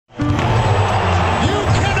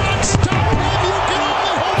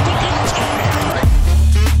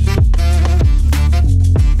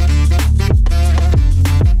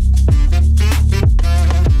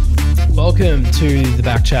the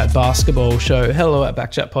BackChat basketball show. Hello at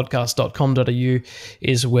backchatpodcast.com.au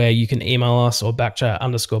is where you can email us, or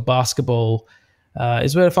backchat_basketball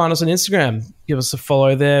is where to find us on Instagram. Give us a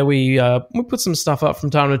follow there. We put some stuff up from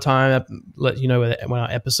time to time, let you know when our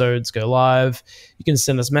episodes go live. You can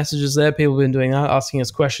send us messages there. People have been doing that, asking us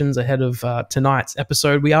questions ahead of tonight's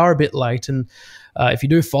episode. We are a bit late, and if you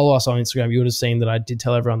do follow us on Instagram, you would have seen that I did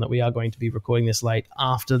tell everyone that we are going to be recording this late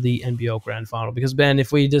after the NBL Grand Final. Because, Ben,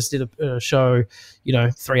 if we just did a show,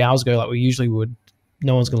 3 hours ago like we usually would,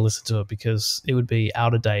 no one's going to listen to it because it would be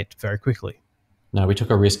out of date very quickly. No, we took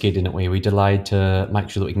a risk here, didn't we? We delayed to make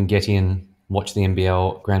sure that we can get in, watch the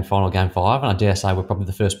NBL Grand Final Game 5, and I dare say we're probably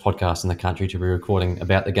the first podcast in the country to be recording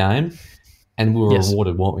about the game. And we were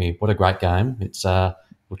rewarded, weren't we? What a great game. It's we're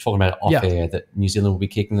talking about it off air that New Zealand will be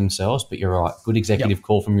kicking themselves, but you're right. Good executive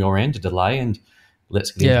call from your end to delay, and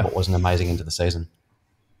let's get into what was an amazing end to the season.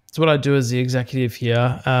 It's what I do as the executive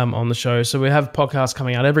here on the show. So we have podcasts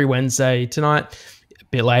coming out every Wednesday. Tonight, a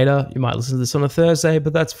bit later, you might listen to this on a Thursday,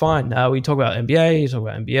 but that's fine. We talk about NBA, we talk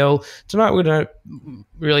about NBL. Tonight, we don't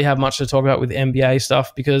really have much to talk about with NBA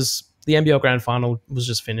stuff because the NBL Grand Final was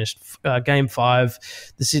just finished. Game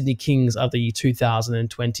 5, the Sydney Kings are the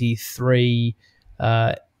 2023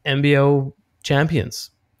 NBL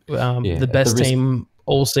champions. The best team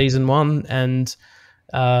all season one, and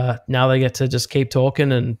now they get to just keep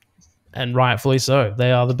talking, and rightfully so.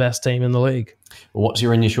 They are the best team in the league. Well, what's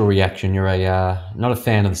your initial reaction? You're not a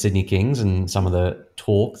fan of the Sydney Kings and some of the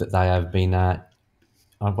talk that they have been,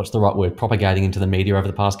 what's the right word, propagating into the media over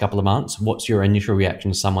the past couple of months. What's your initial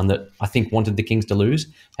reaction to someone that I think wanted the Kings to lose?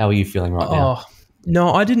 How are you feeling right now?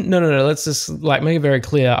 No, I didn't. No. Let's just make it very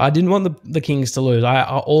clear. I didn't want the Kings to lose.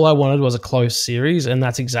 All I wanted was a close series, and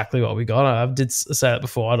that's exactly what we got. I did say that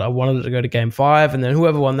before. I wanted it to go to Game 5, and then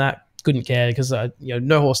whoever won that couldn't care because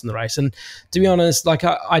no horse in the race. And to be honest,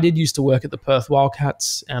 I did used to work at the Perth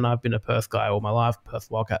Wildcats, and I've been a Perth guy all my life,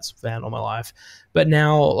 Perth Wildcats fan all my life. But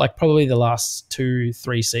now, probably the last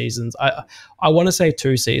 2-3 seasons, I want to say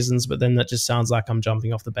 2 seasons, but then that just sounds like I'm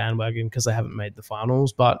jumping off the bandwagon because they haven't made the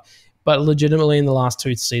finals. But legitimately in the last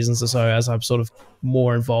 2 seasons or so, as I'm sort of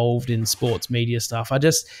more involved in sports media stuff,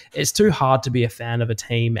 it's too hard to be a fan of a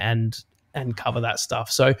team and cover that stuff.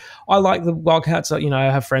 So I like the Wildcats. I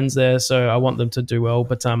have friends there, so I want them to do well.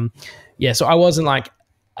 But so I wasn't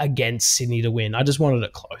against Sydney to win. I just wanted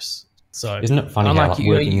it close. So isn't it funny how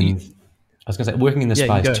working in the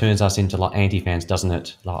space turns us into anti-fans, doesn't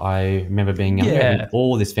it? I remember being young and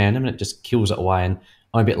all this fandom, and it just kills it away. And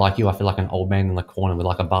I'm a bit like you. I feel like an old man in the corner with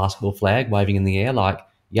a basketball flag waving in the air,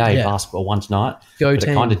 basketball won tonight. Go but team.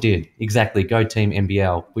 It kind of did. Exactly. Go team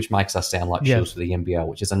NBL, which makes us sound like shields for the NBL,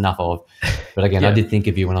 which is enough of. But again, I did think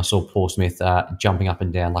of you when I saw Paul Smith jumping up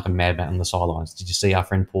and down like a madman on the sidelines. Did you see our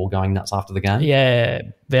friend Paul going nuts after the game? Yeah,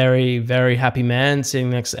 very, very happy man sitting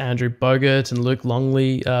next to Andrew Bogut and Luke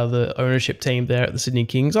Longley, the ownership team there at the Sydney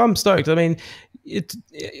Kings. I'm stoked. I mean,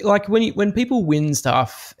 when people win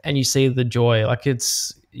stuff and you see the joy,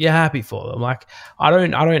 you're happy for them. I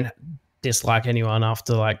don't dislike anyone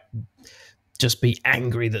after just be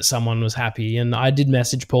angry that someone was happy. And I did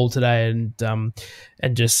message Paul today and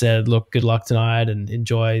just said, look, good luck tonight and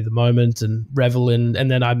enjoy the moment and revel in. And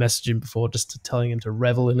then I messaged him before just telling him to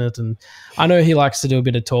revel in it. And I know he likes to do a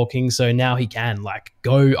bit of talking, so now he can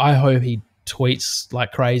go. I hope he tweets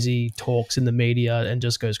like crazy, talks in the media, and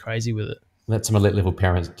just goes crazy with it. That's some elite level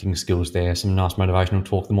parenting skills there. Some nice motivational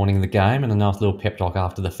talk the morning of the game and a nice little pep talk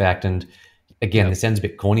after the fact. And again, this sounds a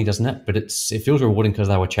bit corny, doesn't it? But it feels rewarding because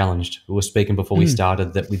they were challenged. We were speaking before we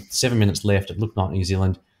started that with 7 minutes left, it looked like New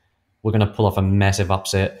Zealand were going to pull off a massive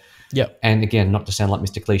upset. Yep. And again, not to sound like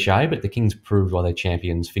Mr. Cliche, but the Kings proved why they're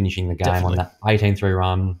champions, finishing the game on that 18-3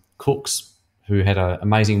 run. Cooks, who had an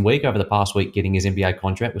amazing week over the past week getting his NBA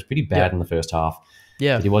contract, was pretty bad in the first half.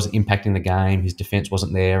 Yeah. But he wasn't impacting the game. His defense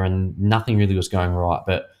wasn't there and nothing really was going right.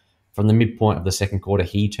 But from the midpoint of the second quarter,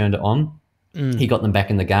 he turned it on. He got them back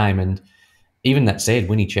in the game. And even that said,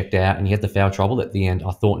 when he checked out and he had the foul trouble at the end,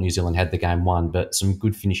 I thought New Zealand had the game won, but some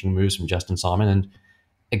good finishing moves from Justin Simon. And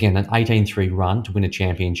again, an 18-3 run to win a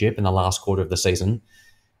championship in the last quarter of the season,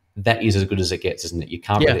 that is as good as it gets, isn't it? You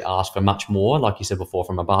can't really ask for much more, like you said before,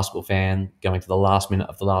 from a basketball fan going to the last minute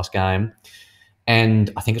of the last game.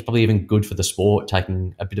 And I think it's probably even good for the sport,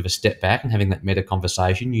 taking a bit of a step back and having that meta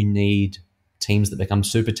conversation. You need teams that become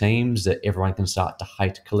super teams that everyone can start to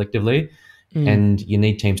hate collectively. And you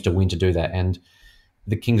need teams to win to do that. And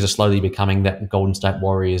the Kings are slowly becoming that Golden State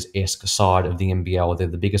Warriors-esque side of the NBL. They're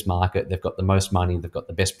the biggest market. They've got the most money. They've got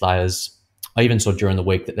the best players. I even saw during the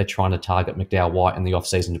week that they're trying to target McDowell White in the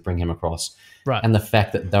offseason to bring him across. Right. And the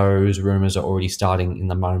fact that those rumours are already starting in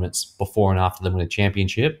the moments before and after them win a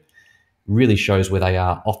championship, really shows where they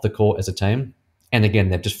are off the court as a team. And again,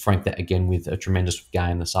 they've just franked that again with a tremendous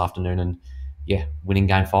game this afternoon. And yeah, winning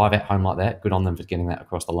game 5 at home like that, good on them for getting that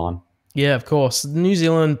across the line. Yeah, of course. The New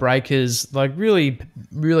Zealand Breakers, like really,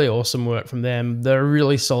 really awesome work from them. They're a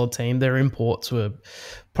really solid team. Their imports were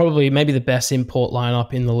probably maybe the best import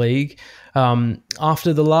lineup in the league.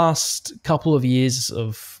 After the last couple of years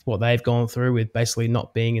of what they've gone through with basically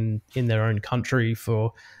not being in their own country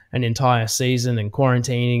for an entire season and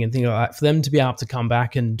quarantining and things like that, for them to be able to come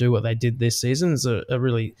back and do what they did this season is a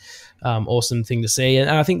really awesome thing to see. And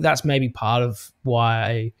I think that's maybe part of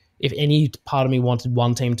why, if any part of me wanted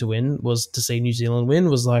one team to win, was to see New Zealand win,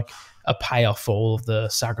 was like a payoff for all of the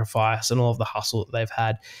sacrifice and all of the hustle that they've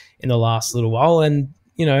had in the last little while. And,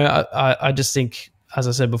 you know, I just think, as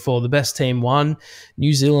I said before, the best team won.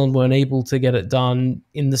 New Zealand weren't able to get it done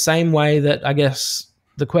in the same way that I guess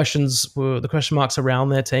the question marks around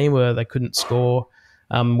their team where they couldn't score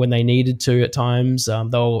when they needed to at times. They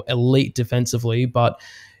were elite defensively, but,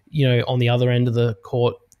 you know, on the other end of the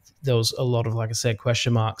court, there was a lot of, like I said,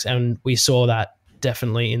 question marks. And we saw that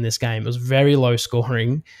definitely in this game. It was very low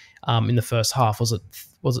scoring in the first half. Was it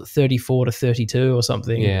 34 to 32 or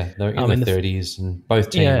something? Yeah, they're in the 30s. And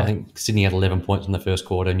both teams, I think Sydney had 11 points in the first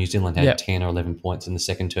quarter. New Zealand had 10 or 11 points in the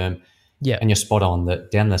second term. Yeah. And you're spot on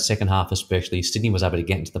that down the second half especially, Sydney was able to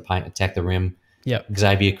get into the paint, attack the rim. Yeah.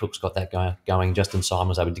 Xavier Cook's got that going. Justin Simon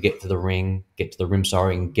was able to get to the rim,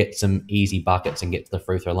 and get some easy buckets and get to the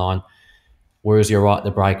free throw line. Whereas you're right,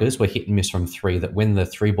 the Breakers were hit and miss from three, that when the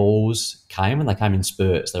three balls came, and they came in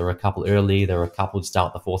spurts, there were a couple early, there were a couple to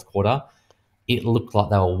start the fourth quarter, it looked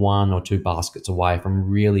like they were 1 or 2 baskets away from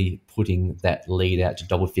really putting that lead out to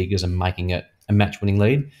double figures and making it a match-winning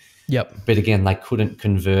lead. Yep. But again, they couldn't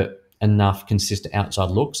convert enough consistent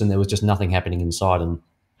outside looks, and there was just nothing happening inside. And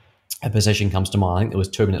a possession comes to mind. I think there was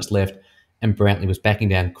 2 minutes left, and Brantley was backing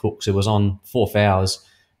down Cooks, who was on 4 fouls,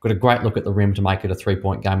 got a great look at the rim to make it a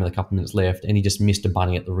 3-point game with a couple of minutes left, and he just missed a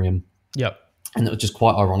bunny at the rim. Yep. And it was just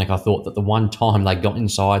quite ironic. I thought that the one time they got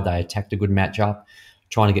inside, they attacked a good matchup,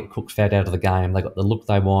 trying to get Cooks fouled out of the game. They got the look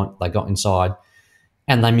they want, they got inside,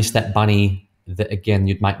 and they missed that bunny that, again,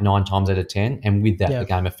 you'd make 9 times out of 10, and with that, the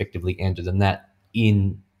game effectively ended. And that,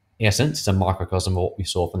 in essence, is a microcosm of what we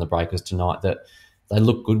saw from the Breakers tonight, that they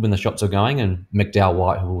looked good when the shots were going, and McDowell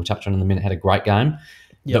White, who we'll touch on in a minute, had a great game.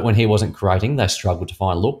 Yep. But when he wasn't creating, they struggled to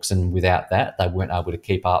find looks, and without that, they weren't able to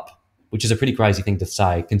keep up, which is a pretty crazy thing to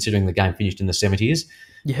say, considering the game finished in the 70s.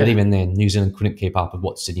 Yeah. But even then, New Zealand couldn't keep up with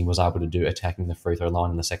what Sydney was able to do attacking the free throw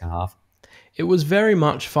line in the second half. It was very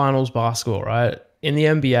much finals basketball, right? In the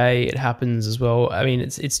NBA, it happens as well. I mean,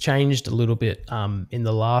 it's changed a little bit in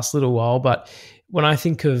the last little while, but when I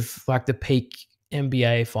think of like the peak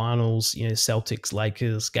NBA finals, you know, Celtics,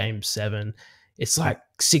 Lakers, Game 7, it's like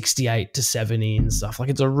 68 to 70 and stuff. Like,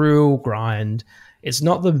 it's a real grind. It's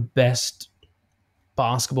not the best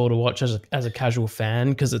basketball to watch as a casual fan,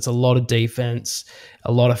 because it's a lot of defense,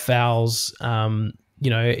 a lot of fouls. You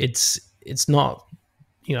know, it's not,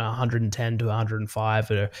 you know, 110 to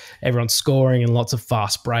 105, everyone's scoring and lots of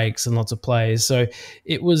fast breaks and lots of plays. So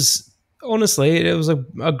it was, honestly, it was a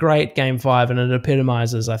great Game 5, and it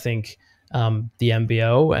epitomizes, I think, the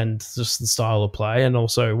NBL and just the style of play, and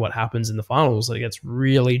also what happens in the finals. It gets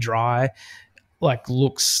really dry. Like,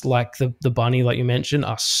 looks like the bunny, like you mentioned,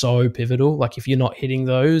 are so pivotal. Like, if you're not hitting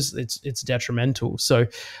those, it's detrimental. So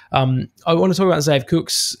I want to talk about Xavier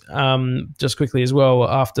Cooks just quickly as well.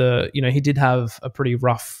 After, you know, he did have a pretty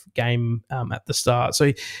rough game at the start. So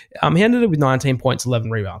he ended up with 19 points, 11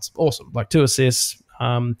 rebounds. Awesome. Like, 2 assists.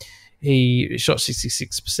 He shot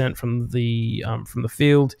 66% from the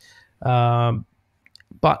field.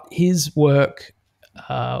 But his work,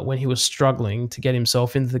 when he was struggling to get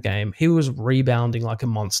himself into the game, he was rebounding like a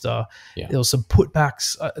monster. Yeah. There was some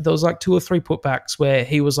putbacks. There was like 2 or 3 putbacks where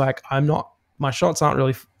he was like, my shots aren't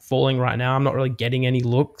really falling right now. I'm not really getting any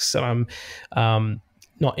looks, and I'm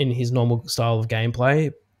not in his normal style of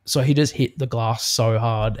gameplay. So he just hit the glass so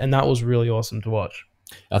hard, and that was really awesome to watch.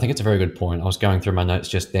 I think it's a very good point. I was going through my notes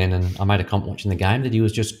just then, and I made a comment watching the game that he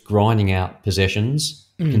was just grinding out possessions,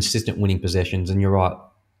 consistent winning possessions. And you're right,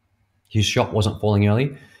 his shot wasn't falling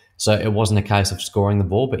early, so it wasn't a case of scoring the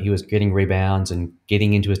ball, but he was getting rebounds and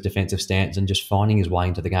getting into his defensive stance and just finding his way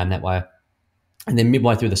into the game that way. And then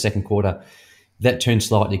midway through the second quarter, that turned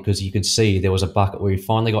slightly, because you could see there was a bucket where he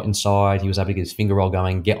finally got inside, he was able to get his finger roll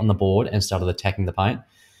going, get on the board, and started attacking the paint.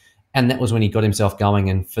 And that was when he got himself going.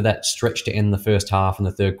 And for that stretch to end the first half and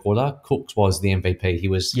the third quarter, Cooks was the MVP. He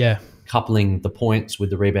was coupling the points with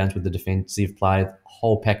the rebounds with the defensive play. The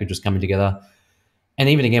whole package was coming together. And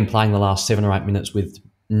even again, playing the last 7 or 8 minutes with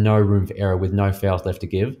no room for error, with no fouls left to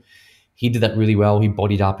give, He did that really well. He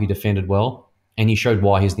bodied up, he defended well, and he showed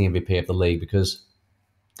why he's the MVP of the league, because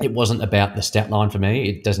it wasn't about the stat line for me.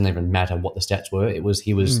 It doesn't even matter what the stats were.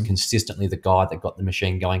 He was consistently the guy that got the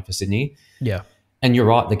machine going for Sydney. Yeah. And you're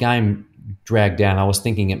right, the game dragged down. I was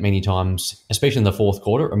thinking it many times, especially in the fourth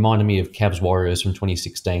quarter. It reminded me of Cavs Warriors from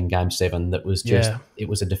 2016, Game 7. That was just, It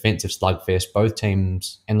was a defensive slugfest. Both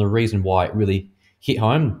teams, and the reason why it really hit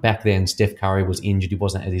home, back then Steph Curry was injured. He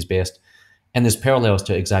wasn't at his best. And there's parallels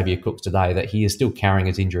to Xavier Cooks today, that he is still carrying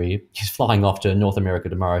his injury. He's flying off to North America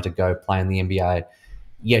tomorrow to go play in the NBA.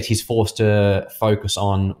 Yet he's forced to focus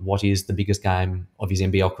on what is the biggest game of his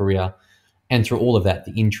NBL career. And through all of that,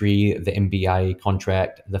 the injury, the NBA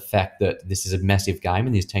contract, the fact that this is a massive game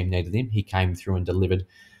and his team needed him, he came through and delivered.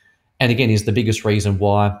 And again, is the biggest reason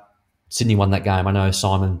why Sydney won that game. I know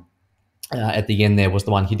Simon at the end there was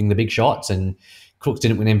the one hitting the big shots, and Cooks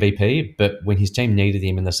didn't win MVP, but when his team needed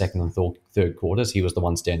him in the second and third quarters, he was the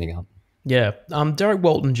one standing up. Yeah. Derek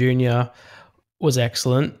Walton Jr. was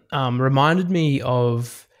excellent. Reminded me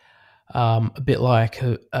of a bit like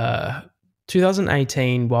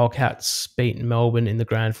 2018 Wildcats beat Melbourne in the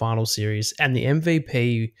grand final series, and the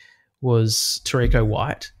MVP was Tarico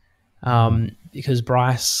White, because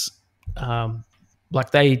Bryce,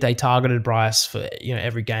 they targeted Bryce for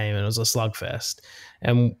every game, and it was a slugfest,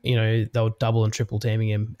 and they were double and triple teaming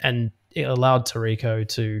him, and it allowed Tarico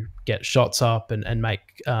to get shots up and make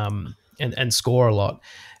and score a lot.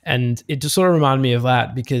 And it just sort of reminded me of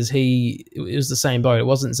that, because it was the same boat. It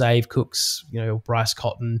wasn't Zave Cooks, Bryce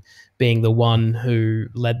Cotton being the one who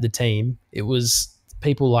led the team. It was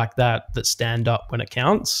people like that stand up when it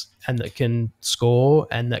counts, and that can score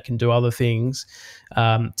and that can do other things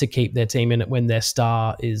to keep their team in it when their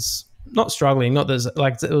star is not struggling. Not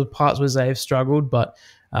that there were parts where Zave struggled, but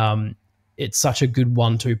it's such a good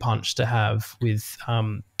 1-2 punch to have with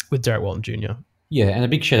Derek Walton Jr. Yeah, and a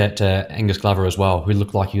big shout out to Angus Glover as well, who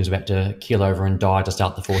looked like he was about to keel over and die to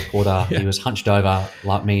start the fourth quarter. Yeah. He was hunched over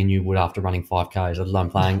like me and you would after running 5Ks, let alone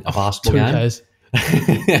playing a basketball game.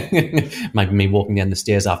 2Ks. Maybe me walking down the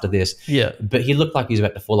stairs after this. Yeah. But he looked like he was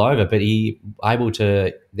about to fall over, but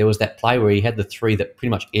there was that play where he had the three that pretty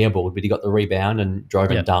much airballed, but he got the rebound and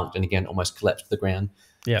drove and dunked, and again almost collapsed to the ground.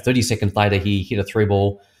 Yeah. 30 seconds later, he hit a three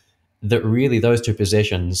ball. That really, those two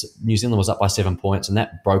possessions, New Zealand was up by 7 points, and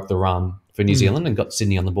that broke the run for New Zealand and got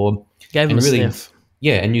Sydney on the board. Gave him a sniff.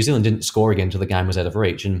 Yeah, and New Zealand didn't score again until the game was out of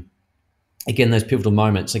reach. And again, those pivotal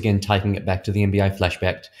moments, again, taking it back to the NBA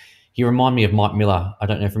flashback, he reminded me of Mike Miller. I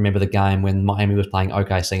don't know if you remember the game when Miami was playing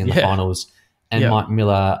OKC in the finals, and Mike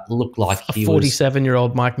Miller looked like he was...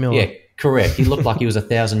 47-year-old Mike Miller. Yeah, correct. He looked like he was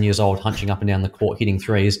 1,000 years old, hunching up and down the court, hitting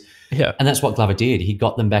threes. Yeah. And that's what Glover did. He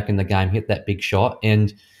got them back in the game, hit that big shot,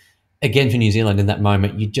 and... Again, for New Zealand in that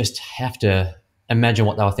moment, you just have to imagine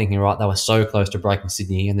what they were thinking, right? They were so close to breaking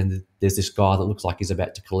Sydney, and then there's this guy that looks like he's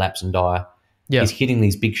about to collapse and die. Yeah. He's hitting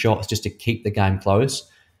these big shots just to keep the game close.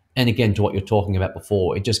 And again, to what you're talking about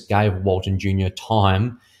before, it just gave Walton Jr.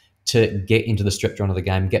 time to get into the stretch run of the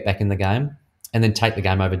game, get back in the game, and then take the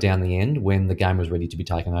game over down the end when the game was ready to be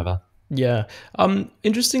taken over. Yeah.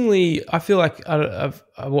 Interestingly, I feel like I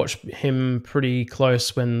watched him pretty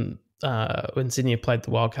close when Sydney played the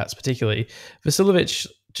Wildcats particularly. Vasiljevic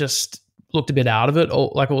just looked a bit out of it,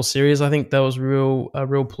 all series. I think there was a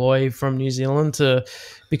real ploy from New Zealand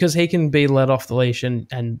because he can be let off the leash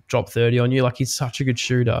and drop 30 on you. Like, he's such a good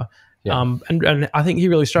shooter. Yeah. And I think he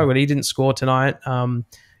really struggled. He didn't score tonight.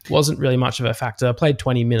 Wasn't really much of a factor. Played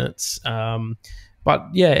 20 minutes. But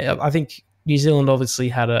yeah, I think New Zealand obviously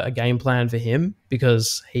had a game plan for him,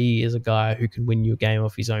 because he is a guy who can win you a game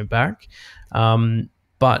off his own back.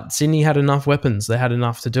 But Sydney had enough weapons. They had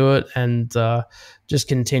enough to do it, and just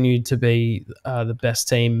continued to be the best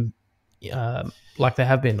team like they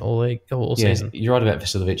have been all season. You're right about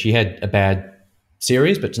Vasiljevic. He had a bad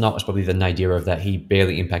series, but tonight was probably the nadir of that. He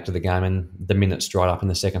barely impacted the game, and the minutes dried up in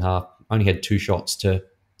the second half. Only had 2 shots to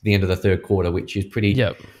the end of the third quarter, which is pretty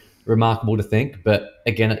remarkable to think. But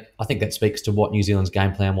again, I think that speaks to what New Zealand's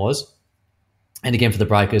game plan was. And again, for the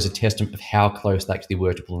Breakers, a testament of how close they actually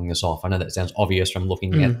were to pulling this off. I know that sounds obvious from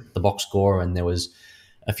looking at the box score, and there was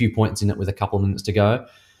a few points in it with a couple of minutes to go.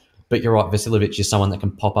 But you're right, Vasiljevic is someone that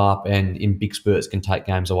can pop up and in big spurts can take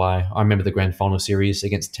games away. I remember the grand final series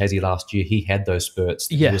against Tassie last year. He had those spurts.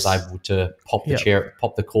 Yes. He was able to pop the chair,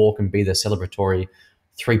 pop the cork, and be the celebratory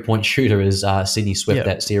 3-point shooter as Sydney swept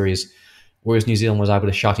that series, whereas New Zealand was able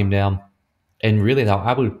to shut him down. And really, they were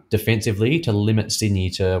able defensively to limit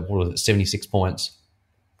Sydney to, 76 points.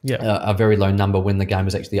 Yeah. A very low number when the game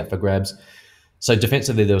was actually up for grabs. So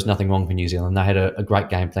defensively, there was nothing wrong for New Zealand. They had a great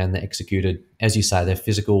game plan. They executed. As you say, they're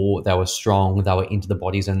physical, they were strong, they were into the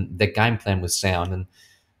bodies, and their game plan was sound. And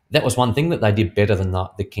that was one thing that they did better than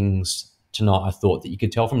the Kings tonight. I thought that you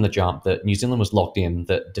could tell from the jump that New Zealand was locked in,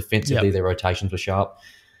 that defensively Yep. their rotations were sharp.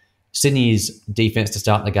 Sydney's defense to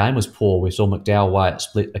start the game was poor. We saw McDowell White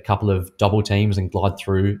split a couple of double teams and glide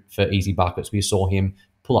through for easy buckets. We saw him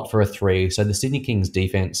pull up for a three. So the Sydney Kings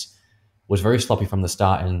defense was very sloppy from the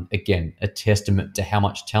start, and again, a testament to how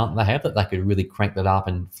much talent they have, that they could really crank that up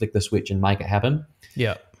and flick the switch and make it happen.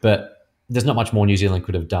 Yeah. But there's not much more New Zealand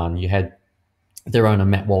could have done. You had their owner,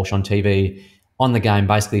 Matt Walsh, on TV on the game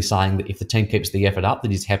basically saying that if the team keeps the effort up, that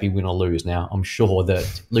he's happy win or lose. Now, I'm sure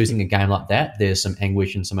that losing a game like that, there's some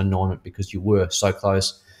anguish and some annoyance because you were so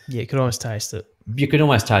close. Yeah, you could almost taste it. You can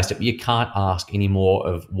almost taste it, but you can't ask any more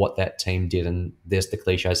of what that team did. And there's the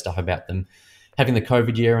cliche stuff about them having the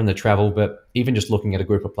COVID year and the travel, but even just looking at a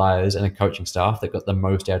group of players and a coaching staff that got the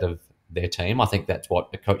most out of their team, I think that's what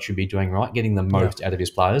a coach should be doing, right? Getting the most out of his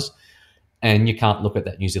players. And you can't look at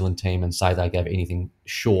that New Zealand team and say they gave anything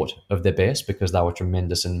short of their best, because they were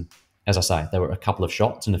tremendous. And as I say, they were a couple of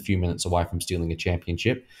shots and a few minutes away from stealing a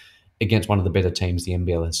championship against one of the better teams the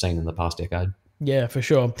NBL has seen in the past decade. Yeah, for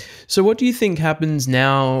sure. So what do you think happens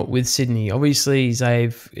now with Sydney? Obviously,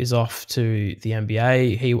 Zave is off to the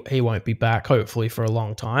NBA. He won't be back, hopefully, for a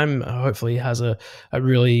long time. Hopefully he has a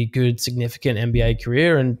really good, significant NBA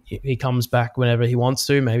career, and he comes back whenever he wants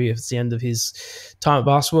to. Maybe if it's the end of his time at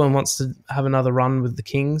basketball and wants to have another run with the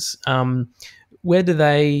Kings. Where do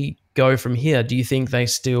they go from here? Do you think they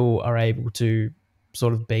still are able to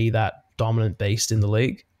sort of be that dominant beast in the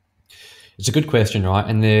league? It's a good question, right?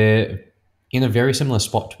 And they're in a very similar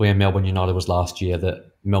spot to where Melbourne United was last year,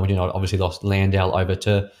 that Melbourne United obviously lost Landale over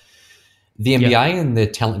to the NBA and their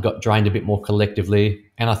talent got drained a bit more collectively.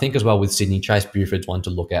 And I think as well with Sydney, Chase Buford's one to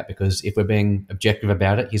look at, because if we're being objective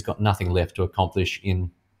about it, he's got nothing left to accomplish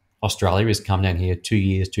in Australia. He's come down here 2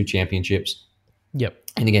 years, 2 championships. Yep.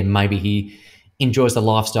 And again, maybe he enjoys the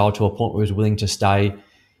lifestyle to a point where he's willing to stay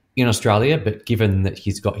in Australia, but given that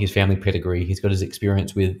he's got his family pedigree, he's got his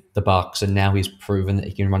experience with the Bucks, and now he's proven that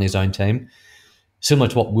he can run his own team. Similar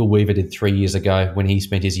to what Will Weaver did 3 years ago when he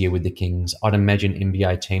spent his year with the Kings, I'd imagine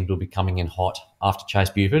NBA teams will be coming in hot after Chase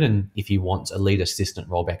Buford, and if he wants a lead assistant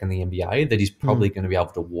role back in the NBA, that he's probably going to be able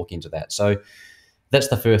to walk into that. So that's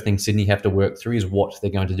the first thing Sydney have to work through, is what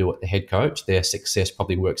they're going to do at the head coach. Their success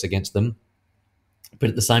probably works against them. But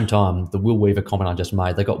at the same time, the Will Weaver comment I just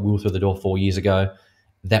made, they got Will through the door 4 years ago.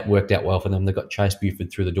 That worked out well for them. They've got Chase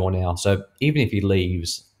Buford through the door now. So even if he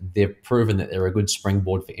leaves, they've proven that they're a good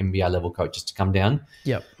springboard for NBA level coaches to come down.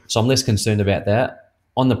 Yep. So I'm less concerned about that.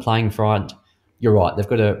 On the playing front, you're right. They've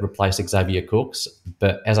got to replace Xavier Cooks.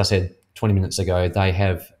 But as I said 20 minutes ago, they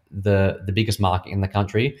have the biggest market in the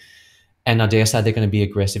country. And I dare say they're going to be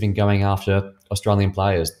aggressive in going after Australian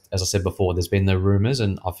players. As I said before, there's been the rumours,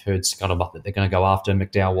 and I've heard scuttlebutt that they're going to go after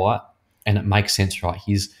McDowell White. And it makes sense, right?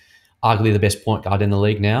 He's arguably the best point guard in the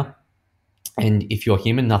league now. And if you're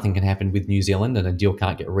him and nothing can happen with New Zealand and a deal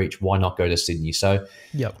can't get reached, why not go to Sydney? So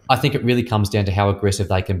I think it really comes down to how aggressive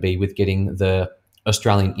they can be with getting the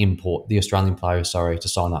Australian players, to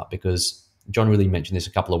sign up, because John really mentioned this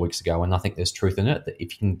a couple of weeks ago, and I think there's truth in it, that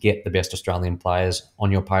if you can get the best Australian players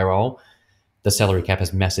on your payroll, the salary cap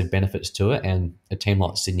has massive benefits to it, and a team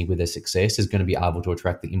like Sydney with their success is going to be able to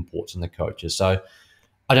attract the imports and the coaches. So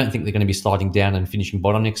I don't think they're going to be sliding down and finishing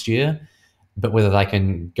bottom next year, but whether they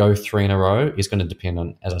can go 3 in a row is going to depend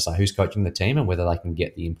on, as I say, who's coaching the team and whether they can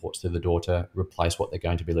get the imports through the door to replace what they're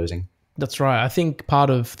going to be losing. That's right. I think part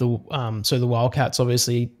of the the Wildcats,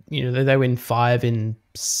 obviously, they win 5 in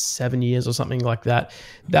 7 years or something like that.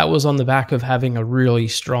 That was on the back of having a really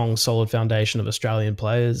strong, solid foundation of Australian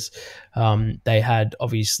players. They had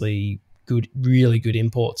obviously really good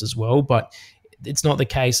imports as well, but it's not the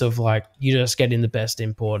case of like you just get in the best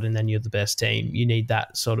import and then you're the best team. You need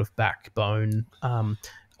that sort of backbone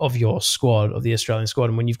of your squad, of the Australian squad.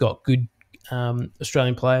 And when you've got good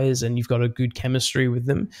Australian players and you've got a good chemistry with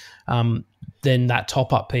them, then that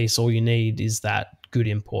top-up piece, all you need is that good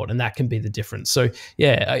import, and that can be the difference. So,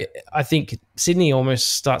 yeah, I think Sydney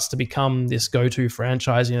almost starts to become this go-to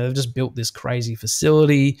franchise. They've just built this crazy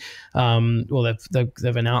facility.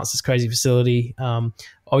 They've announced this crazy facility.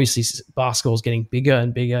 Obviously, basketball is getting bigger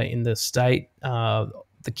and bigger in the state.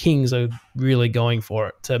 The Kings are really going for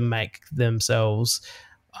it to make themselves.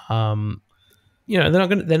 They're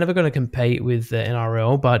never going to compete with the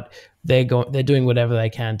NRL, but they're doing whatever they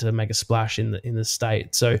can to make a splash in the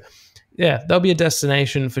state. So, yeah, they'll be a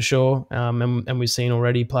destination for sure. And we've seen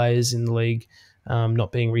already players in the league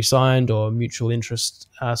not being re-signed, or mutual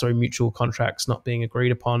contracts not being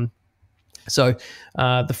agreed upon. So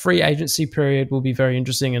the free agency period will be very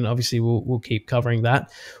interesting, and obviously we'll keep covering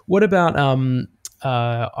that. What about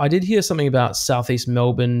I did hear something about Southeast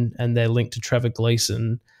Melbourne and their link to Trevor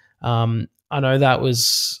Gleeson. I know that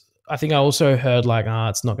was. I think I also heard like,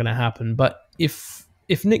 it's not going to happen. But if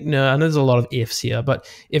Nick Nurse, and there's a lot of ifs here, but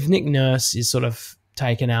if Nick Nurse is sort of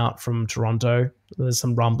taken out from Toronto, there's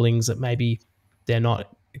some rumblings that maybe they're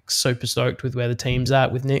not super stoked with where the team's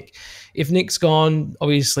at with Nick. If Nick's gone,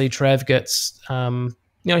 obviously Trev gets,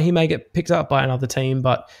 he may get picked up by another team,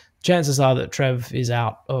 but chances are that Trev is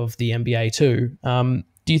out of the NBA too.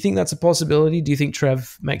 Do you think that's a possibility? Do you think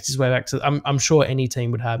Trev makes his way back to? I'm sure any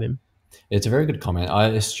team would have him. It's a very good comment.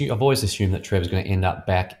 I've always assumed that Trev's going to end up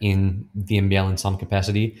back in the NBL in some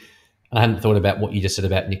capacity. And I hadn't thought about what you just said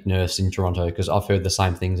about Nick Nurse in Toronto, because I've heard the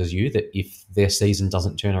same things as you, that if their season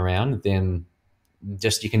doesn't turn around, then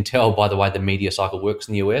just you can tell by the way the media cycle works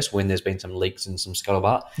in the US when there's been some leaks and some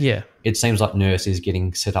scuttlebutt. Yeah. It seems like Nurse is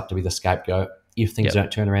getting set up to be the scapegoat if things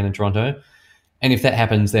don't turn around in Toronto. And if that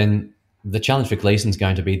happens, then the challenge for Gleeson's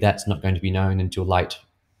going to be that's not going to be known until late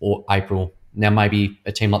or April. Now, maybe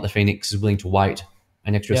a team like the Phoenix is willing to wait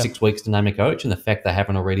an extra 6 weeks to name a coach, and the fact they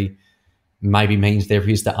haven't already maybe means there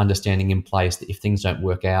is that understanding in place that if things don't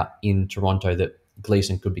work out in Toronto, that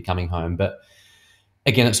Gleeson could be coming home. But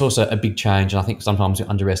again, it's also a big change, and I think sometimes we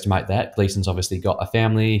underestimate that. Gleeson's obviously got a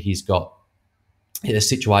family. He's got a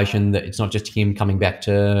situation that it's not just him coming back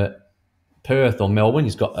to Perth or Melbourne.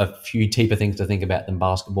 He's got a few deeper things to think about than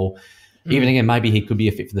basketball. Even again, maybe he could be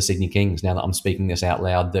a fit for the Sydney Kings, now that I'm speaking this out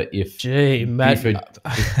loud, that if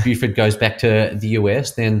Buford goes back to the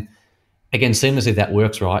US, then again, seamlessly that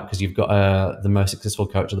works, right? Because you've got the most successful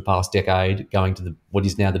coach of the past decade going to what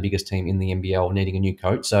is now the biggest team in the NBL, needing a new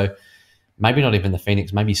coach. So maybe not even the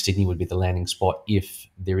Phoenix, maybe Sydney would be the landing spot if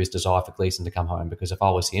there is desire for Gleeson to come home. Because if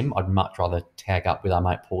I was him, I'd much rather tag up with our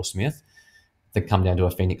mate Paul Smith than come down to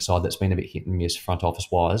a Phoenix side that's been a bit hit and miss front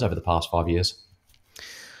office-wise over the past 5 years.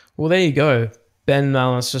 Well, there you go. Ben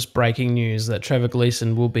Mallis, just breaking news that Trevor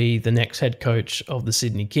Gleeson will be the next head coach of the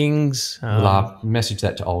Sydney Kings. Well, message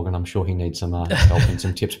that to Olgun. I'm sure he needs some help and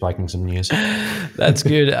some tips breaking some news. That's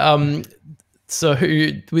good. So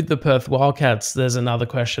with the Perth Wildcats, there's another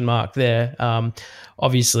question mark there.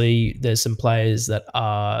 Obviously, there's some players that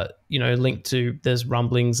are, linked to, there's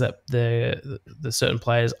rumblings that the certain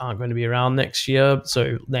players aren't going to be around next year.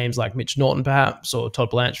 So names like Mitch Norton, perhaps, or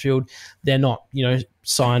Todd Blanchfield, they're not,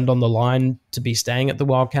 signed on the line to be staying at the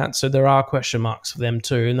Wildcats. So there are question marks for them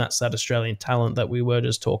too. And that's that Australian talent that we were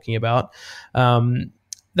just talking about.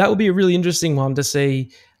 That would be a really interesting one to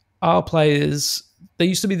see. Our players, there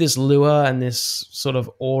used to be this lure and this sort of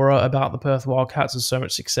aura about the Perth Wildcats with so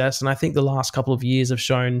much success. And I think the last couple of years have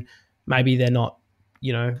shown maybe they're not,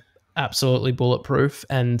 absolutely bulletproof.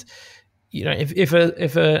 And, if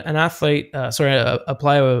an athlete, a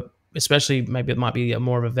player, especially maybe it might be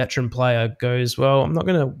more of a veteran player, goes, well,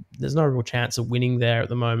 there's no real chance of winning there at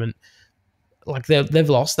the moment. Like they've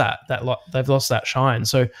lost they've lost that shine.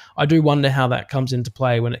 So I do wonder how that comes into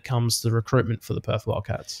play when it comes to recruitment for the Perth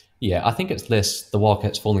Wildcats. Yeah, I think it's less the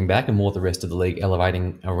Wildcats falling back and more the rest of the league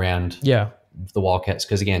elevating around the Wildcats.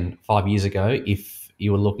 Because again, 5 years ago, if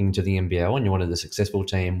you were looking to the NBL and you wanted a successful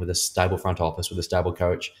team with a stable front office, with a stable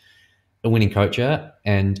coach, a winning coacher,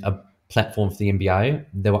 and a platform for the NBA,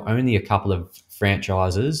 there were only a couple of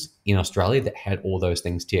franchises in Australia that had all those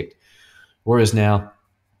things ticked. Whereas now,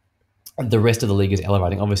 the rest of the league is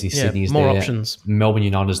elevating. Obviously, Sydney's more there. Options. Melbourne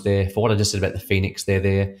United's there. For what I just said about the Phoenix, they're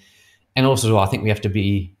there. And also, I think we have to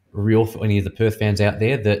be real for any of the Perth fans out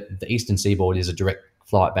there that the Eastern Seaboard is a direct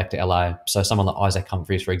flight back to LA. So someone like Isaac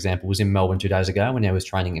Humphries, for example, was in Melbourne 2 days ago and now he's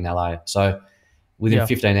training in LA. So within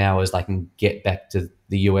 15 hours, they can get back to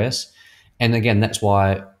the US. And again, that's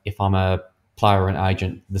why if I'm a player or an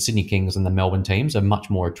agent, the Sydney Kings and the Melbourne teams are much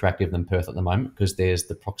more attractive than Perth at the moment because there's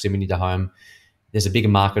the proximity to home. There's a bigger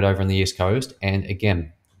market over on the East Coast. And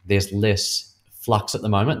again, there's less flux at the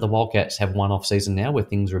moment. The Wildcats have one off season now where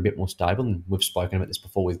things are a bit more stable. And we've spoken about this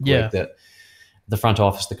before with Greg, that the front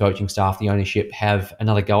office, the coaching staff, the ownership have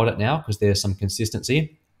another go at it now because there's some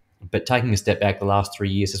consistency. But taking a step back, the last 3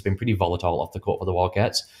 years has been pretty volatile off the court for the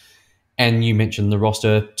Wildcats. And you mentioned the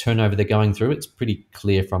roster turnover they're going through. It's pretty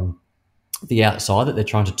clear from the outside that they're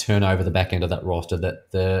trying to turn over the back end of that roster,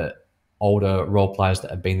 that the older role players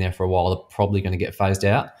that have been there for a while are probably going to get phased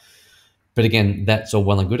out. But again, that's all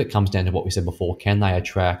well and good. It comes down to what we said before. Can they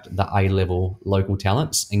attract the A-level local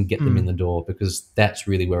talents and get them in the door? Because that's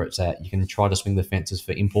really where it's at. You can try to swing the fences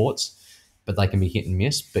for imports, but they can be hit and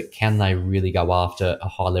miss. But can they really go after a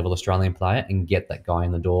high-level Australian player and get that guy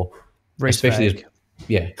in the door? Especially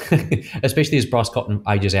as Bryce Cotton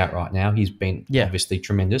ages out right now. He's been obviously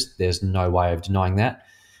tremendous. There's no way of denying that.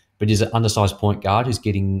 But he's an undersized point guard who's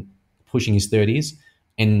pushing his 30s,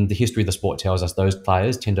 And the history of the sport tells us those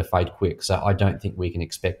players tend to fade quick. So I don't think we can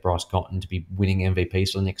expect Bryce Cotton to be winning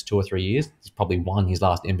MVPs for the next 2 or 3 years. He's probably won his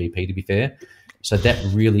last MVP, to be fair. So that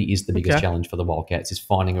really is the biggest challenge for the Wildcats, is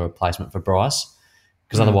finding a replacement for Bryce.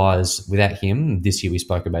 Because otherwise, without him, this year we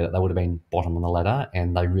spoke about it, they would have been bottom on the ladder,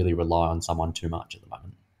 and they really rely on someone too much at the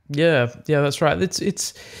moment. Yeah, that's right.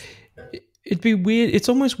 It'd be weird. It's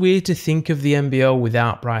almost weird to think of the NBL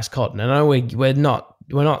without Bryce Cotton. And I know we're not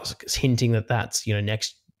hinting that that's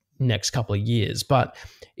next couple of years, but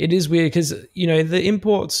it is weird because the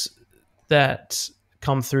imports that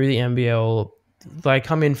come through the NBL, they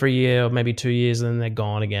come in for a year or maybe 2 years and then they're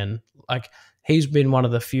gone again. Like, he's been one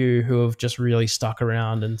of the few who have just really stuck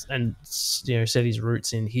around and set his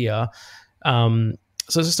roots in here.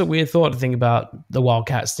 So it's just a weird thought to think about the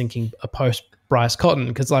Wildcats thinking a post Bryce Cotton,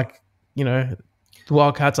 because the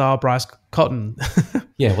Wildcats are Bryce Cotton.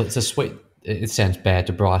 Yeah, well, it sounds bad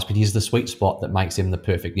to Bryce, but he's the sweet spot that makes him the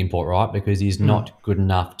perfect import, right? Because he's not good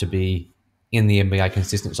enough to be in the NBA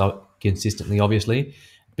consistently, obviously,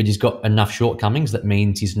 but he's got enough shortcomings that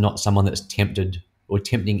means he's not someone that's tempting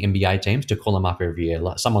NBA teams to call him up every year.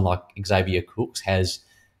 Like someone like Xavier Cooks has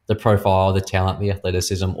the profile, the talent, the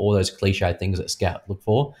athleticism, all those cliche things that scouts look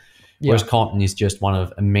for. Whereas Cotton is just one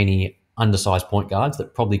of many undersized point guards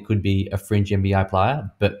that probably could be a fringe NBA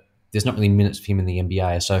player, but there's not really minutes for him in the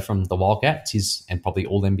NBA. So from the Wildcats, and probably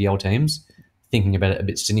all NBL teams, thinking about it a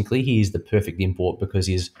bit cynically, he is the perfect import because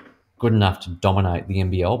he's good enough to dominate the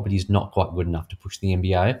NBL, but he's not quite good enough to push the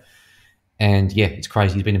NBA. And yeah, it's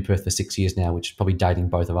crazy. He's been in Perth for 6 years now, which is probably dating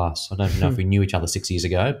both of us. I don't know if we knew each other 6 years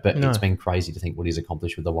ago, but it's been crazy to think what he's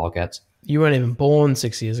accomplished with the Wildcats. You weren't even born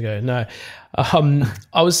 6 years ago. No.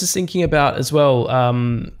 I was just thinking about as well,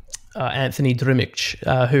 Anthony Drimic,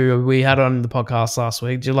 who we had on the podcast last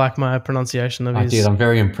week. Do you like my pronunciation of his? I did. I'm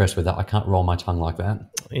very impressed with that. I can't roll my tongue like that.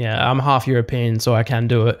 Yeah, I'm half European, so I can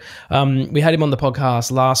do it. We had him on the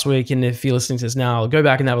podcast last week, and if you're listening to this now, go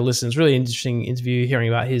back and have a listen. It's a really interesting interview, hearing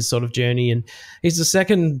about his sort of journey. And he's the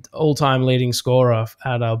second all-time leading scorer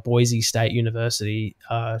at Boise State University,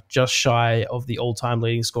 just shy of the all-time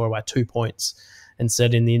leading scorer by 2 points. And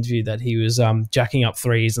said in the interview that he was jacking up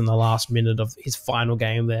threes in the last minute of his final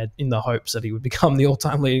game there in the hopes that he would become the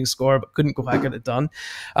all-time leading scorer, but couldn't quite get it done.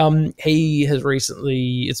 He has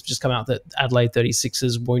recently, it's just come out that Adelaide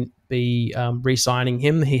 36ers won't be re-signing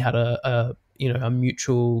him. He had a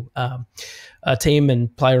mutual team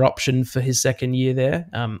and player option for his second year there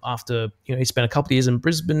after he spent a couple of years in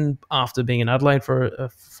Brisbane after being in Adelaide for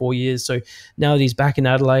 4 years. So now that he's back in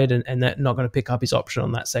Adelaide and they're not going to pick up his option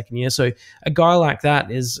on that second year. So a guy like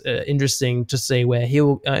that is interesting to see where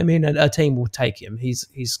a team will take him. He's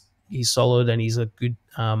solid and he's a good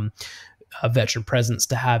a veteran presence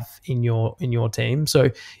to have in your team.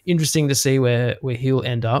 So interesting to see where he'll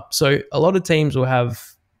end up. So a lot of teams will have.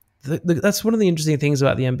 That's one of the interesting things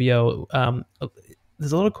about the NBL.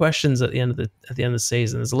 There's a lot of questions at the end of the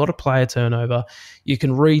season. There's a lot of player turnover. You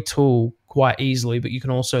can retool quite easily, but you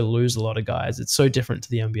can also lose a lot of guys. It's so different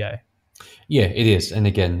to the NBA. Yeah, it is. And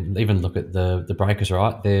again, even look at the Breakers,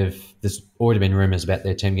 right? There's already been rumours about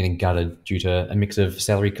their team getting gutted due to a mix of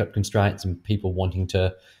salary cut constraints and people wanting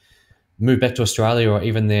to move back to Australia, or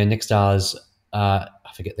even their next stars.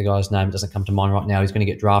 I forget the guy's name. It doesn't come to mind right now. He's going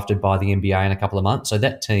to get drafted by the NBA in a couple of months. So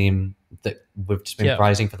that team that we've just been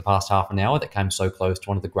praising for the past half an hour, that came so close to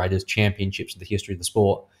one of the greatest championships in the history of the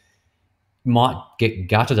sport, might get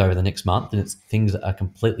gutted over the next month, and it's things that are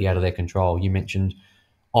completely out of their control. You mentioned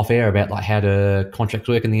off air about like how do contracts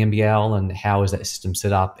work in the NBL and how is that system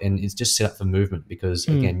set up, and it's just set up for movement because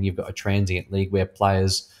again, you've got a transient league where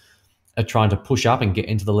players are trying to push up and get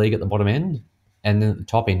into the league at the bottom end. And then at the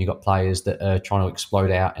top end, you've got players that are trying to explode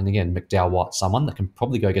out. And again, McDowell White's someone that can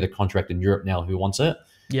probably go get a contract in Europe now who wants it.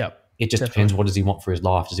 Yeah. It just depends, what does he want for his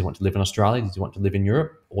life? Does he want to live in Australia? Does he want to live in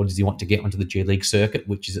Europe? Or does he want to get onto the G League circuit,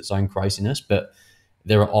 which is its own craziness? But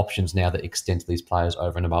there are options now that extend to these players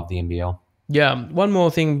over and above the NBL. Yeah. One more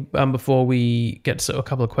thing before we get to a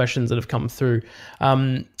couple of questions that have come through.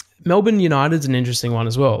 Melbourne United's an interesting one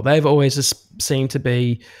as well. They've always just seemed to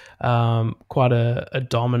be quite a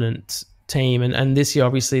dominant team, and this year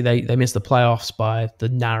obviously they missed the playoffs by the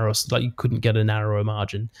narrowest, like you couldn't get a narrower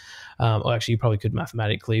margin, or actually you probably could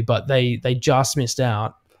mathematically, but they just missed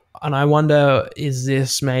out. And I wonder, is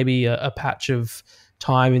this maybe a patch of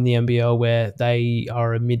time in the NBL where they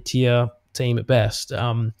are a mid-tier team at best,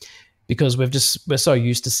 because we're so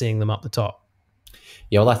used to seeing them up the top?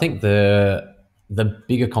 Yeah, well, I think the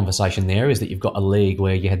bigger conversation there is that you've got a league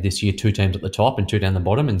where you had this year 2 teams at the top and 2 down the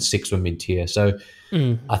bottom and 6 were mid-tier. So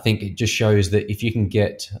I think it just shows that if you can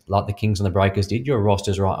get, like the Kings and the Breakers did, your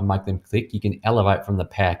rosters right and make them click, you can elevate from the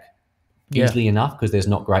pack easily enough because there's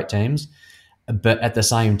not great teams. But at the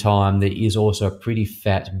same time, there is also a pretty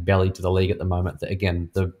fat belly to the league at the moment. That again,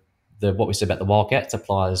 the what we said about the Wildcats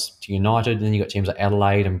applies to United, and then you've got teams like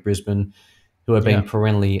Adelaide and Brisbane who have been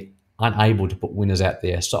perennially unable to put winners out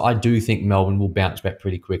there. So I do think Melbourne will bounce back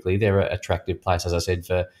pretty quickly. They're an attractive place, as I said,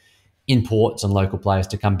 for imports and local players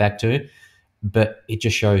to come back to. But it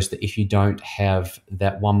just shows that if you don't have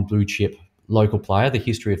that one blue chip local player, the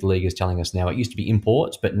history of the league is telling us now. It used to be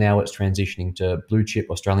imports, but now it's transitioning to blue chip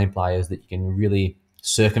Australian players that you can really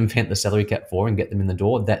circumvent the salary cap for and get them in the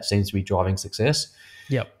door. That seems to be driving success.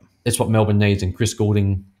 Yep. That's what Melbourne needs. And Chris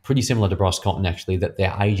Goulding, pretty similar to Bryce Cotton, actually, that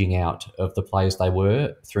they're aging out of the players they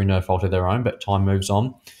were through no fault of their own, but time moves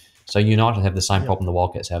on. So United have the same problem the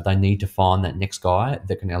Wildcats have. They need to find that next guy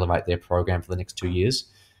that can elevate their program for the next 2 years.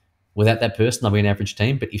 Without that person, they'll be an average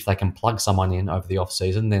team. But if they can plug someone in over the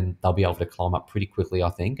off-season, then they'll be able to climb up pretty quickly,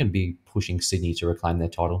 I think, and be pushing Sydney to reclaim their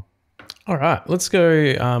title. All right, let's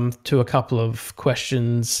go to a couple of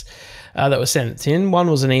questions that were sent in. One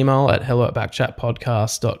was an email at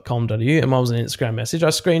hello@backchatpodcast.com.au, and one was an Instagram message. I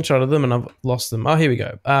screenshotted them and I've lost them. Oh, here we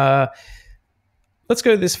go. Let's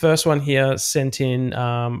go to this first one here, sent in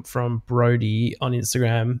from Brody on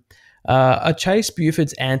Instagram. Are Chase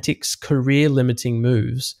Buford's antics career-limiting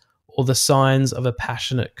moves or the signs of a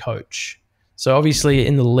passionate coach? So obviously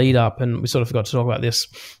in the lead up, and we sort of forgot to talk about this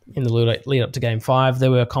in the lead up to Game 5,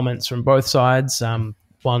 there were comments from both sides.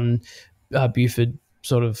 One, Buford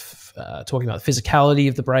sort of talking about the physicality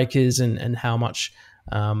of the Breakers and how much,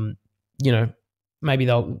 maybe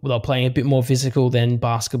they're playing a bit more physical than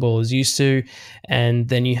basketball is used to. And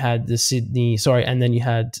then you had the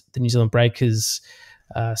New Zealand Breakers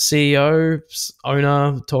CEO,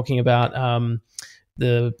 owner, talking about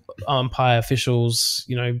the umpire officials,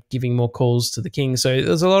 giving more calls to the King. So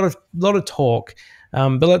there's a lot of talk.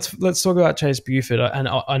 But let's talk about Chase Buford. And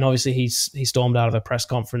obviously he stormed out of a press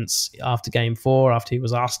conference after Game 4 after he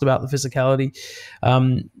was asked about the physicality.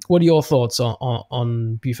 What are your thoughts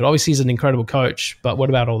on Buford? Obviously he's an incredible coach, but what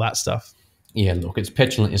about all that stuff? Yeah, look, it's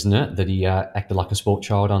petulant, isn't it, that he acted like a sport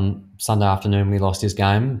child on Sunday afternoon when he lost his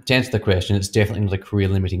game. To answer the question, it's definitely not a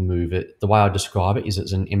career-limiting move. The way I describe it is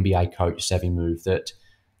it's an NBA coach-savvy move that,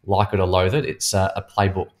 like it or loathe it, it's a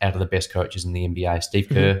playbook out of the best coaches in the NBA. Steve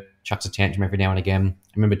Kerr chucks a tantrum every now and again.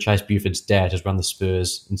 I remember Chase Buford's dad has run the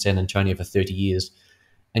Spurs in San Antonio for 30 years.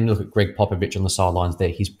 And you look at Greg Popovich on the sidelines there.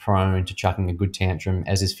 He's prone to chucking a good tantrum,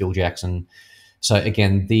 as is Phil Jackson. So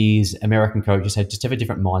again, these American coaches have a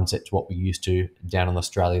different mindset to what we're used to down in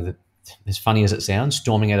Australia. That, as funny as it sounds,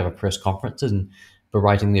 storming out of a press conference and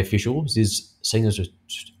berating the officials is seen as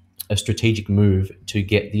a strategic move to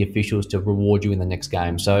get the officials to reward you in the next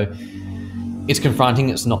game. So it's confronting.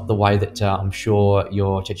 It's not the way that I'm sure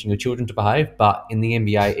you're teaching your children to behave, but in the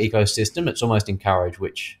NBA ecosystem, it's almost encouraged,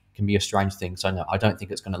 which can be a strange thing. So no, I don't think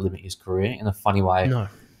it's going to limit his career in a funny way. No.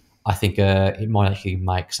 I think it might actually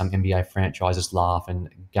make some NBA franchises laugh and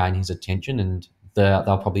gain his attention, and they'll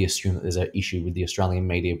probably assume that there's an issue with the Australian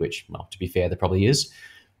media, which, well, to be fair, there probably is,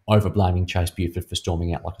 over blaming Chase Buford for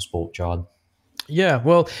storming out like a sport child. Yeah,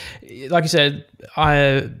 well, like you said,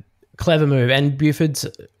 clever move. And Buford's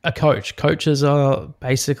a coach. Coaches are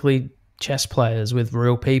basically chess players with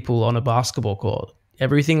real people on a basketball court.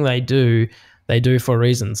 Everything they do for a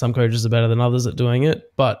reason. Some coaches are better than others at doing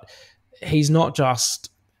it, but he's not just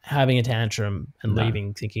having a tantrum and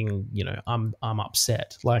leaving thinking, I'm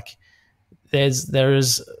upset. Like there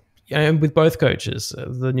is with both coaches,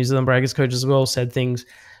 the New Zealand Breakers coach as well said things.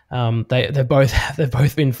 They've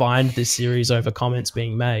both been fined this series over comments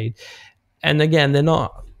being made. And again, they're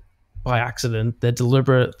not by accident. They're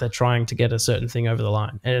deliberate. They're trying to get a certain thing over the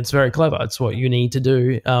line. And it's very clever. It's what you need to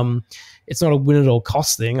do. It's not a win at all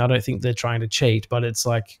cost thing. I don't think they're trying to cheat, but it's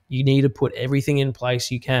like you need to put everything in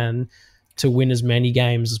place you can to win as many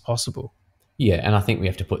games as possible. Yeah, and I think we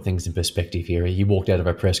have to put things in perspective here. He walked out of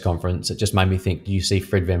a press conference. It just made me think, do you see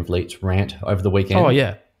Fred VanVleet's rant over the weekend? Oh,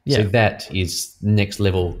 yeah. Yeah. So that is next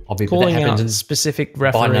level. Obviously, calling that happens out specific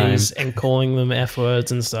referees and calling them F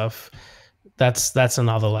words and stuff. That's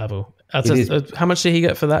another level. How much did he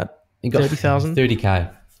get for that? He got 30,000?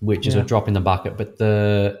 30K, which is a drop in the bucket. But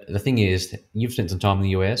the thing is, you've spent some time in the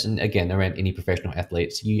US, and again, around any professional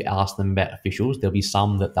athletes, you ask them about officials, there'll be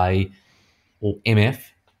some that they will MF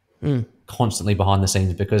constantly behind the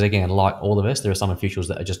scenes because, again, like all of us, there are some officials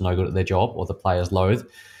that are just no good at their job or the players loathe.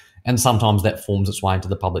 And sometimes that forms its way into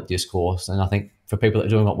the public discourse. And I think for people that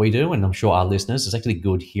are doing what we do, and I'm sure our listeners, it's actually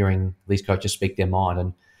good hearing these coaches speak their mind.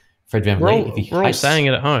 And Fred VanVleet, we're all saying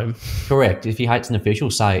it at home. Correct. If he hates an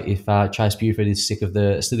official, say it. If Chase Buford is sick of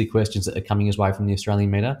the silly questions that are coming his way from the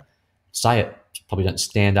Australian media, say it. Probably don't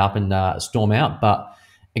stand up and storm out. But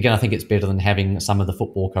again, I think it's better than having some of the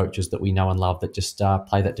football coaches that we know and love that just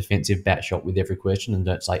play that defensive bat shot with every question and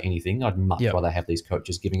don't say anything. I'd much rather have these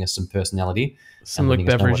coaches giving us some personality Some and Luke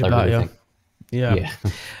letting us know what Beveridge they about really you. think. Yeah.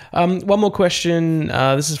 One more question.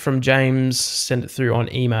 This is from James. Send it through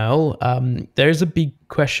on email. There's a big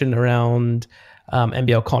question around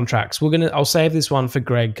NBL contracts. I'll save this one for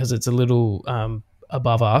Greg because it's a little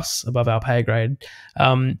above us, above our pay grade.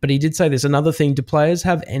 But he did say this. Another thing: do players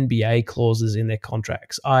have NBA clauses in their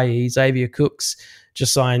contracts? I.e., Xavier Cooks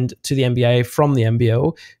just signed to the NBA from the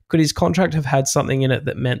NBL. Could his contract have had something in it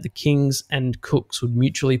that meant the Kings and Cooks would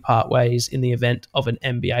mutually part ways in the event of an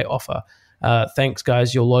NBA offer? Thanks,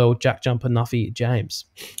 guys. Your loyal Jack Jumper Nuffy, James.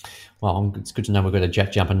 Well, it's good to know we've got a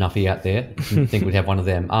Jack Jumper Nuffy out there. I didn't think we'd have one of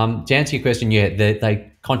them. To answer your question, yeah,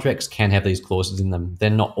 they contracts can have these clauses in them. They're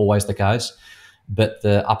not always the case, but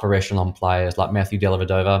the upper echelon players like Matthew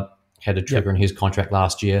Dellavedova had a trigger in his contract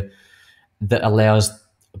last year that allows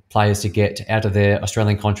players to get out of their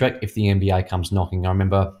Australian contract if the NBA comes knocking. I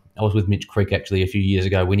remember I was with Mitch Creek actually a few years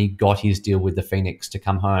ago when he got his deal with the Phoenix to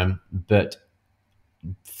come home, but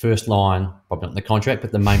first line, probably not in the contract,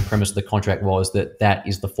 but the main premise of the contract was that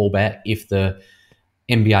is the fallback if the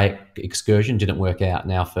NBA excursion didn't work out.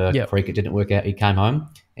 Now for Creek, it didn't work out. He came home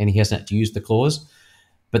and he hasn't had to use the clause.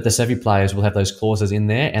 But the savvy players will have those clauses in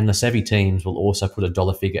there, and the savvy teams will also put a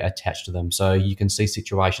dollar figure attached to them. So you can see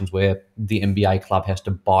situations where the NBA club has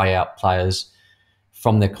to buy out players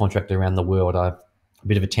from their contract around the world. A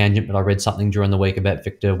bit of a tangent, but I read something during the week about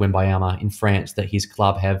Victor Wembanyama in France that his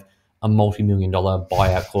club have a multi-million-dollar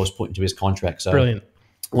buyout clause put into his contract. So brilliant.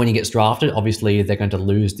 When he gets drafted, obviously they're going to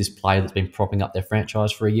lose this player that's been propping up their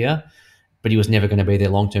franchise for a year, but he was never going to be there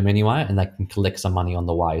long-term anyway, and they can collect some money on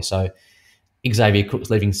the way. So Xavier Cooks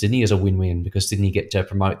leaving Sydney is a win-win because Sydney get to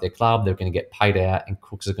promote their club, they're going to get paid out, and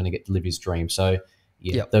Cooks are going to get to live his dream. So,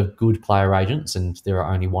 the good player agents, and there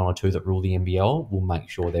are only one or two that rule the NBL, will make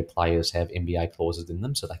sure their players have NBA clauses in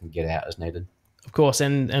them so they can get out as needed. Of course,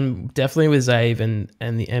 and definitely with Zave and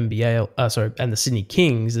the NBA, and the Sydney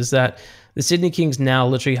Kings, is that the Sydney Kings now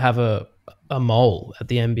literally have a mole at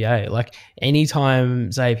the NBA. Like anytime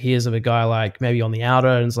Zave hears of a guy like maybe on the outer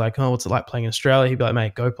and is like, oh, what's it like playing in Australia? He'd be like,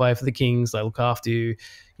 mate, go play for the Kings. They look after you.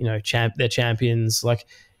 You know, they're champions. Like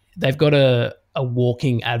they've got a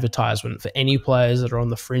walking advertisement for any players that are on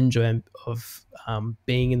the fringe of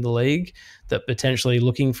being in the league that potentially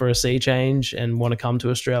looking for a sea change and want to come to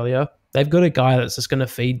Australia. They've got a guy that's just going to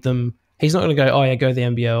feed them. He's not going to go, oh yeah, go to the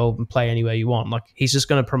NBL and play anywhere you want. Like he's just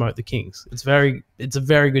going to promote the Kings. It's a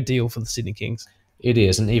very good deal for the Sydney Kings. It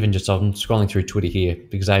is, and even just I'm scrolling through Twitter here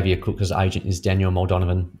because Xavier Cooks' agent is Daniel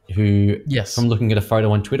Moldonovan, who, from looking at a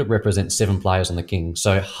photo on Twitter, represents 7 players on the Kings.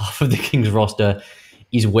 So half of the Kings roster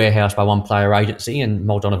is warehoused by one player agency, and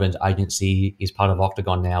Moldonovan's agency is part of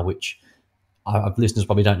Octagon now, which listeners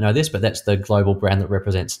probably don't know this, but that's the global brand that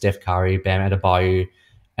represents Steph Curry, Bam Adebayo,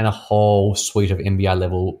 and a whole suite of NBA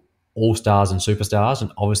level all-stars and superstars.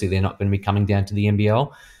 And obviously they're not going to be coming down to the NBL.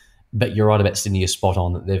 But you're right about Sydney is spot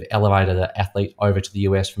on. They've elevated an athlete over to the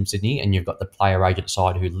US from Sydney, and you've got the player agent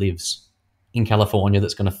side who lives in California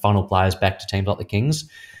that's going to funnel players back to teams like the Kings.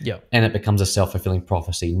 Yeah. And it becomes a self-fulfilling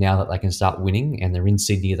prophecy. Now that they can start winning and they're in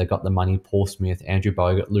Sydney, they've got the money, Paul Smith, Andrew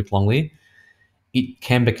Bogut, Luke Longley, it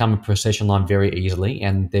can become a procession line very easily,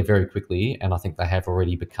 and they're very quickly, and I think they have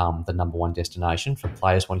already become the number one destination for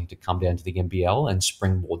players wanting to come down to the NBL and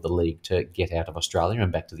springboard the league to get out of Australia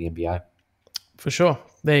and back to the NBA. For sure.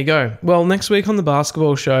 There you go. Well, next week on the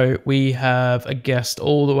basketball show, we have a guest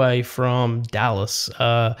all the way from Dallas.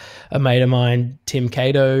 A mate of mine, Tim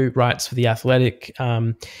Cato, writes for The Athletic.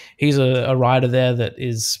 He's a writer there that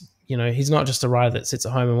is, you know, he's not just a writer that sits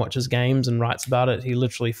at home and watches games and writes about it. He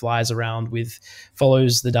literally flies around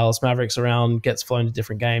follows the Dallas Mavericks around, gets flown to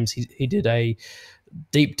different games. He did a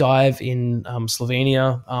deep dive in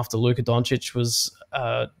Slovenia after Luka Doncic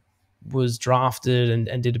was drafted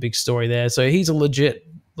and did a big story there. So he's a legit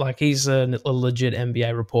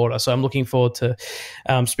NBA reporter. So I'm looking forward to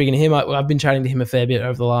speaking to him. I've been chatting to him a fair bit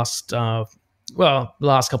over the last couple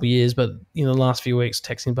of years, but the last few weeks,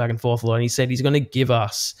 texting back and forth a lot. And he said he's going to give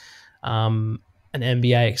us an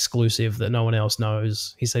NBA exclusive that no one else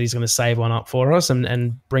knows. He said he's going to save one up for us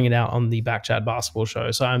and bring it out on the BackChat basketball show.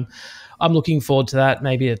 So I'm looking forward to that.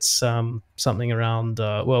 Maybe it's something around.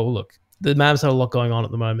 Look. The Mavs have a lot going on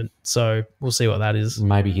at the moment, so we'll see what that is.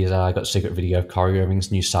 Maybe he's got a secret video of Kyrie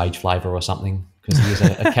Irving's new Sage flavour or something, because he's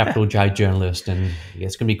a capital J journalist, and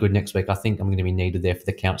it's going to be good next week. I think I'm going to be needed there for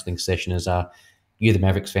the counselling session as you, the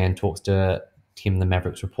Mavericks fan, talks to Tim, the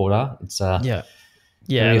Mavericks reporter. It's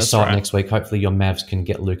Yeah, Only a that's sight right. next week. Hopefully your Mavs can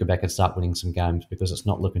get Luka back and start winning some games because it's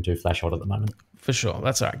not looking too flash hot at the moment. For sure.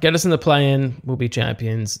 That's all right. Get us in the play-in. We'll be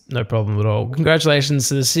champions. No problem at all. Congratulations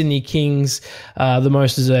to the Sydney Kings, the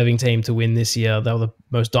most deserving team to win this year. They were the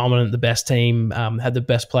most dominant, the best team, had the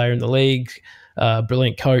best player in the league,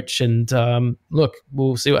 brilliant coach. And look,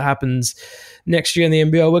 we'll see what happens next year in the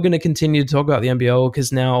NBL. We're going to continue to talk about the NBL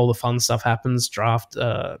because now all the fun stuff happens. All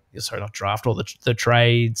the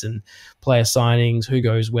trades and player signings, who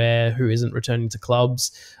goes where, who isn't returning to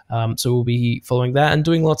clubs. So we'll be following that and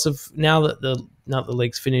doing lots of, now that the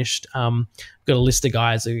league's finished, we've got a list of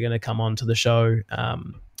guys that are going to come on to the show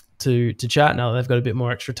to chat now that they've got a bit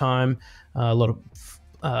more extra time. A lot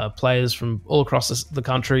of players from all across the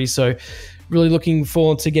country. So really looking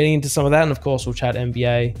forward to getting into some of that. And of course, we'll chat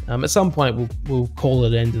NBA. At some point, we'll call it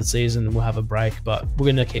the end of the season and we'll have a break, but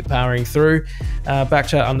we're going to keep powering through.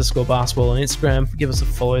 BackChat_basketball on Instagram. Give us a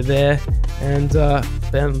follow there. And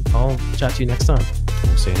Ben, I'll chat to you next time.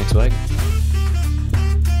 See you next week.